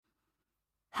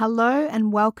Hello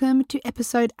and welcome to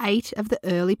episode 8 of the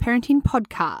Early Parenting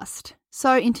Podcast.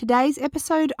 So in today's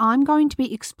episode, I'm going to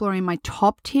be exploring my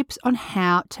top tips on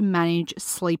how to manage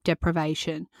sleep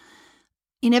deprivation.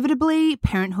 Inevitably,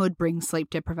 parenthood brings sleep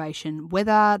deprivation,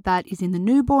 whether that is in the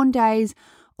newborn days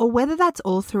or whether that's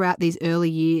all throughout these early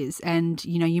years. And,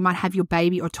 you might have your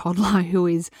baby or toddler who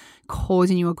is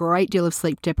causing you a great deal of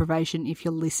sleep deprivation if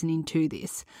you're listening to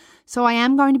this. So I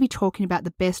am going to be talking about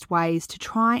the best ways to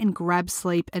try and grab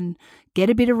sleep and get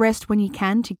a bit of rest when you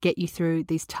can to get you through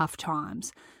these tough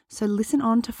times. So listen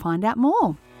on to find out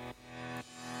more.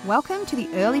 Welcome to the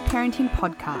Early Parenting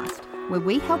Podcast, where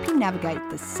we help you navigate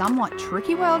the somewhat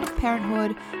tricky world of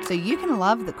parenthood so you can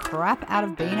love the crap out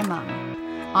of being a mum.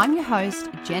 I'm your host,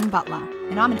 Jen Butler,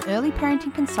 and I'm an early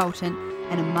parenting consultant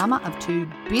and a mama of 2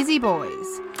 busy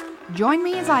boys. Join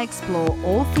me as I explore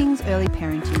all things early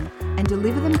parenting and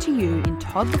deliver them to you in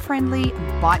toddler-friendly,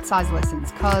 bite-sized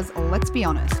lessons because, let's be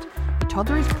honest, your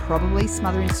toddler is probably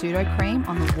smothering pseudo-cream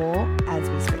on the wall as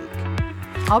we speak.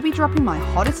 I'll be dropping my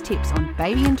hottest tips on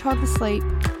baby and toddler sleep,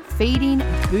 feeding,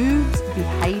 boobs,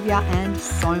 behaviour, and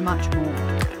so much more.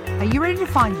 Are you ready to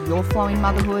find your flow in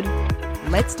motherhood?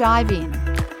 Let's dive in.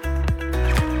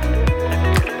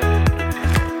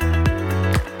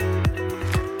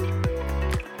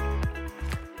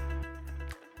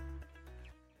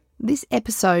 This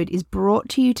episode is brought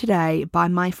to you today by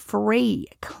my free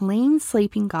clean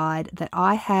sleeping guide that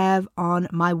I have on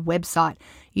my website.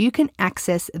 You can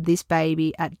access this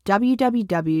baby at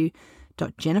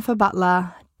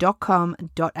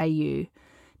www.jenniferbutler.com.au.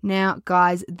 Now,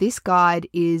 guys, this guide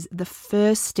is the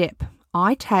first step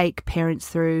I take parents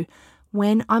through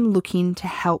when I'm looking to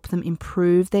help them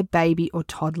improve their baby or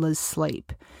toddler's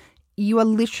sleep. You are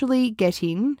literally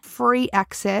getting free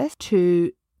access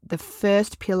to the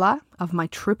first pillar of my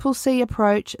CCC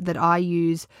approach that I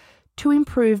use to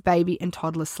improve baby and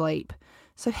toddler sleep.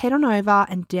 So head on over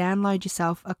and download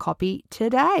yourself a copy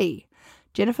today.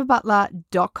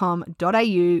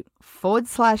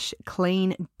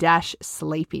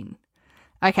 jenniferbutler.com.au/clean-sleeping.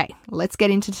 Okay, let's get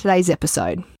into today's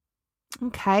episode.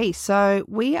 Okay, so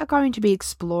we are going to be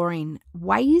exploring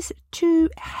ways to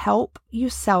help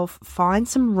yourself find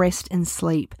some rest and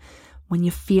sleep when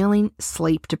you're feeling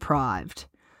sleep deprived.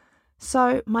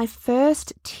 So my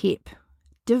first tip,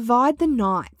 divide the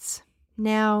nights.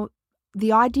 Now,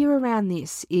 the idea around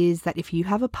this is that if you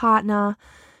have a partner,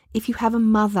 if you have a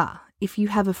mother, if you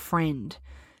have a friend,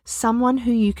 someone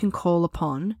who you can call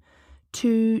upon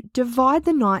to divide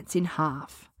the nights in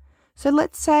half. So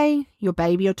let's say your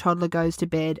baby or toddler goes to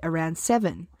bed around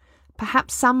 7.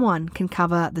 Perhaps someone can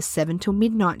cover the 7 till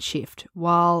midnight shift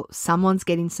while someone's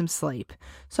getting some sleep.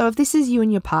 So if this is you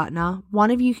and your partner, one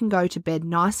of you can go to bed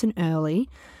nice and early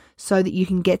so that you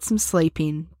can get some sleep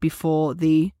in before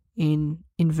the, in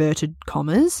inverted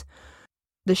commas,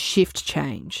 the shift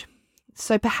change.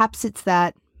 So perhaps it's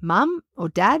that mum or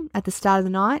dad at the start of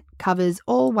the night covers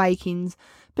all wake-ins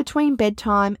between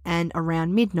bedtime and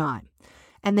around midnight.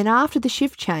 And then after the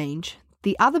shift change,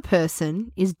 the other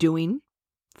person is doing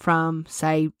from,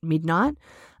 say, midnight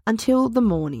until the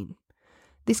morning.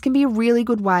 This can be a really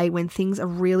good way when things are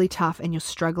really tough and you're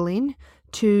struggling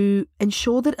to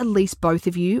ensure that at least both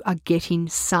of you are getting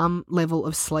some level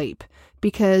of sleep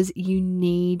because you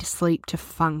need sleep to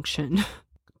function.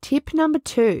 Tip number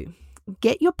 2,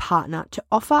 get your partner to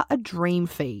offer a dream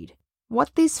feed.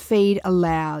 What this feed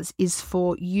allows is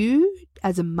for you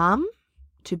as a mum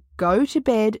to go to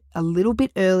bed a little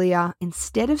bit earlier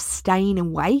instead of staying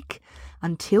awake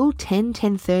until 10,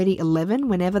 10:30, 11,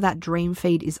 whenever that dream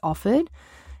feed is offered.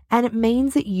 And it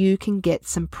means that you can get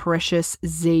some precious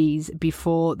Z's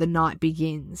before the night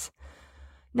begins.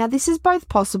 Now, this is both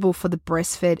possible for the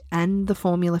breastfed and the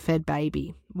formula-fed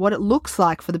baby. What it looks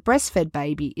like for the breastfed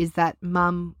baby is that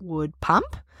mum would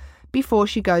pump before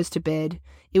she goes to bed.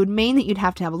 It would mean that you'd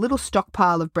have to have a little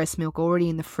stockpile of breast milk already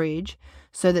in the fridge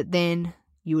so that then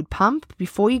you would pump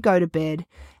before you go to bed.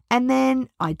 And then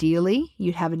ideally,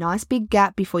 you'd have a nice big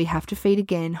gap before you have to feed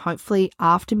again, hopefully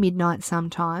after midnight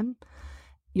sometime.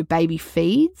 Your baby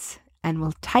feeds and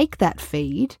will take that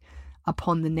feed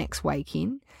upon the next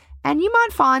wake-in. And you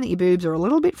might find that your boobs are a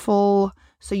little bit full,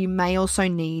 so you may also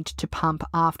need to pump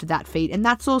after that feed. And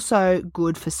that's also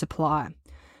good for supply.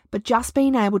 But just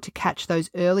being able to catch those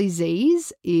early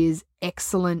Z's is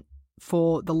excellent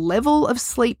for the level of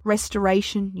sleep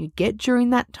restoration you get during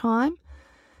that time.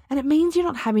 And it means you're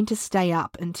not having to stay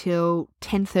up until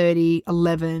 10:30,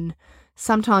 11,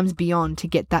 sometimes beyond to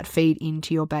get that feed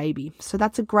into your baby. So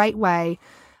that's a great way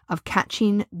of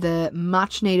catching the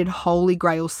much needed holy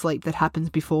grail sleep that happens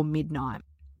before midnight.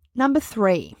 Number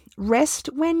 3, rest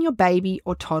when your baby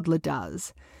or toddler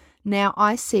does. Now,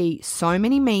 I see so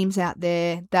many memes out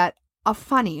there that are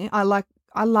funny. I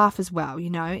laugh as well,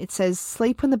 It says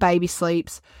sleep when the baby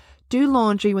sleeps, do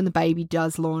laundry when the baby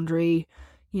does laundry,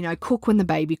 cook when the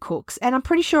baby cooks. And I'm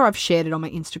pretty sure I've shared it on my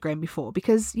Instagram before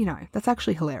because, that's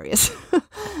actually hilarious.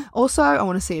 Also, I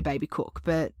want to see a baby cook,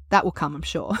 but that will come, I'm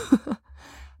sure.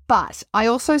 But I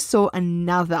also saw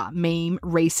another meme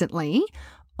recently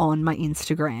on my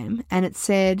Instagram, and it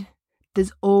said,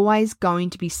 there's always going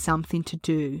to be something to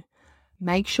do.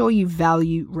 Make sure you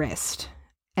value rest.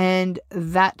 And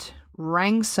that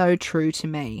rang so true to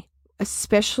me,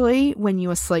 especially when you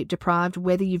are sleep deprived,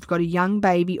 whether you've got a young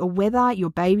baby or whether your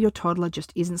baby or toddler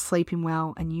just isn't sleeping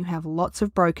well and you have lots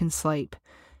of broken sleep.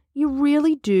 You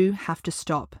really do have to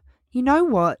stop. You know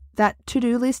what? That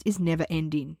to-do list is never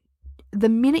ending. The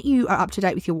minute you are up to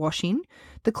date with your washing,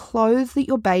 the clothes that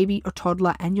your baby or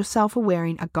toddler and yourself are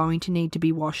wearing are going to need to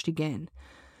be washed again.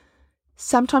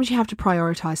 Sometimes you have to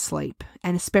prioritize sleep,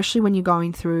 and especially when you're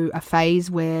going through a phase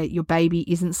where your baby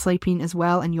isn't sleeping as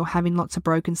well and you're having lots of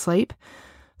broken sleep,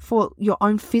 for your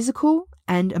own physical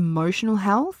and emotional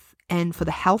health and for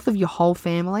the health of your whole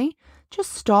family,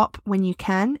 just stop when you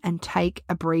can and take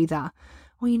a breather.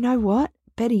 Or you know what?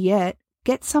 Better yet,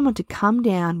 get someone to come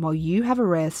down while you have a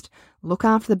rest, look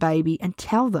after the baby, and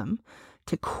tell them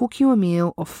to cook you a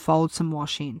meal or fold some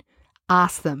washing.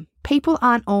 Ask them. People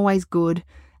aren't always good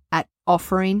at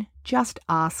offering, just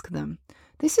ask them.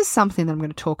 This is something that I'm going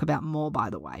to talk about more, by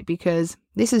the way, because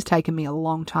this has taken me a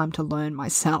long time to learn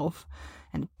myself,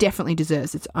 and it definitely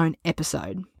deserves its own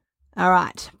episode. All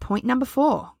right, point number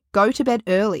 4, go to bed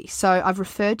early. So I've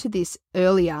referred to this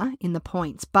earlier in the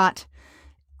points, but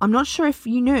I'm not sure if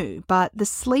you knew, but the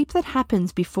sleep that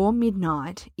happens before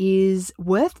midnight is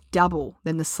worth double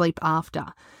than the sleep after.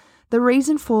 The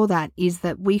reason for that is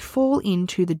that we fall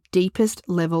into the deepest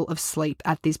level of sleep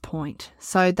at this point.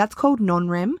 So that's called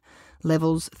non-REM,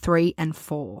 levels 3 and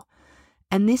 4.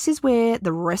 And this is where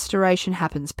the restoration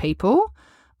happens, people.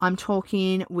 I'm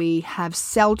talking we have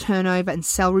cell turnover and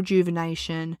cell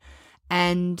rejuvenation,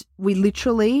 and we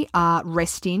literally are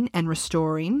resting and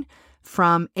restoring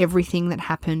from everything that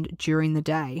happened during the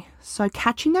day. So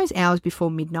catching those hours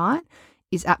before midnight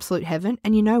is absolute heaven.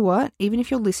 And you know what? Even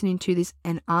if you're listening to this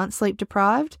and aren't sleep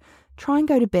deprived, try and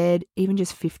go to bed even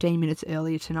just 15 minutes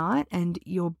earlier tonight and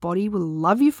your body will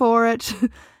love you for it.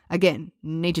 Again,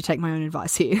 need to take my own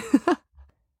advice here.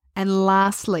 And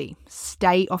lastly,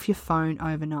 stay off your phone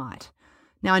overnight.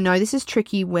 Now, I know this is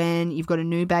tricky when you've got a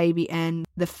new baby and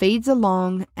the feeds are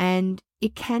long, and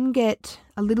it can get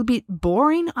a little bit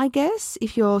boring, I guess,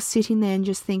 if you're sitting there and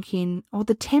just thinking, or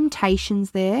the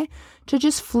temptation's there to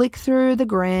just flick through the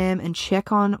gram and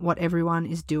check on what everyone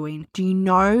is doing. Do you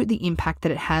know the impact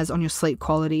that it has on your sleep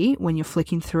quality when you're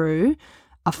flicking through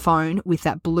a phone with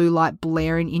that blue light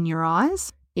blaring in your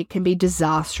eyes? It can be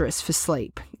disastrous for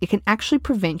sleep. It can actually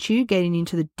prevent you getting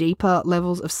into the deeper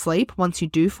levels of sleep once you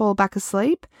do fall back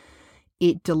asleep.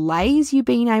 It delays you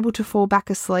being able to fall back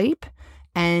asleep,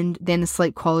 and then the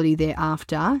sleep quality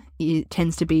thereafter, it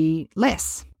tends to be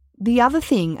less. The other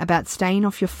thing about staying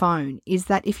off your phone is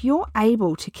that if you're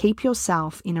able to keep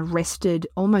yourself in a rested,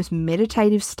 almost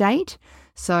meditative state,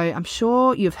 so I'm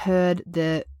sure you've heard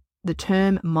the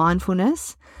term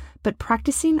mindfulness, but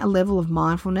practicing a level of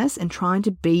mindfulness and trying to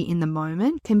be in the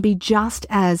moment can be just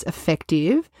as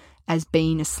effective as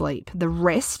being asleep. The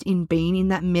rest in being in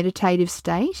that meditative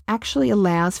state actually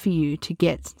allows for you to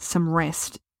get some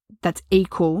rest that's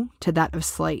equal to that of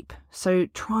sleep. So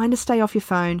trying to stay off your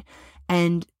phone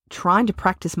and trying to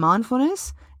practice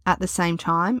mindfulness at the same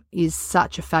time is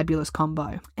such a fabulous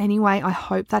combo. Anyway, I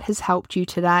hope that has helped you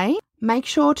today. Make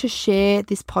sure to share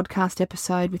this podcast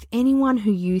episode with anyone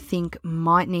who you think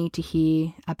might need to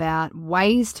hear about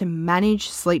ways to manage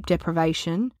sleep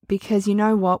deprivation, because you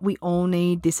know what? We all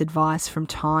need this advice from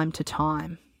time to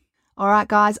time. All right,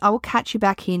 guys, I will catch you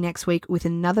back here next week with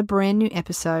another brand new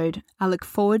episode. I look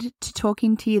forward to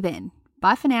talking to you then.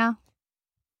 Bye for now.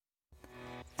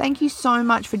 Thank you so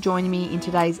much for joining me in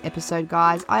today's episode,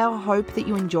 guys. I hope that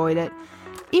you enjoyed it.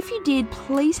 If you did,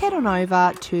 please head on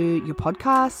over to your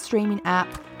podcast streaming app,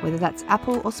 whether that's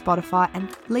Apple or Spotify, and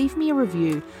leave me a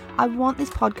review. I want this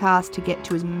podcast to get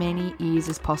to as many ears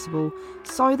as possible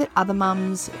so that other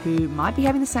mums who might be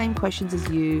having the same questions as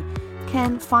you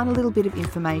can find a little bit of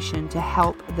information to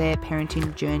help their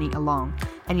parenting journey along.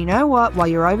 And you know what? While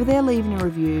you're over there leaving a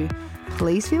review,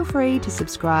 please feel free to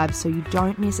subscribe so you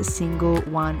don't miss a single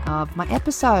one of my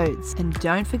episodes. And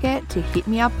don't forget to hit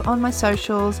me up on my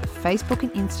socials, Facebook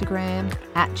and Instagram,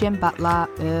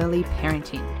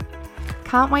 @JemButlerEarlyParenting.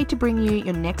 Can't wait to bring you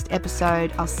your next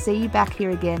episode. I'll see you back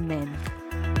here again then.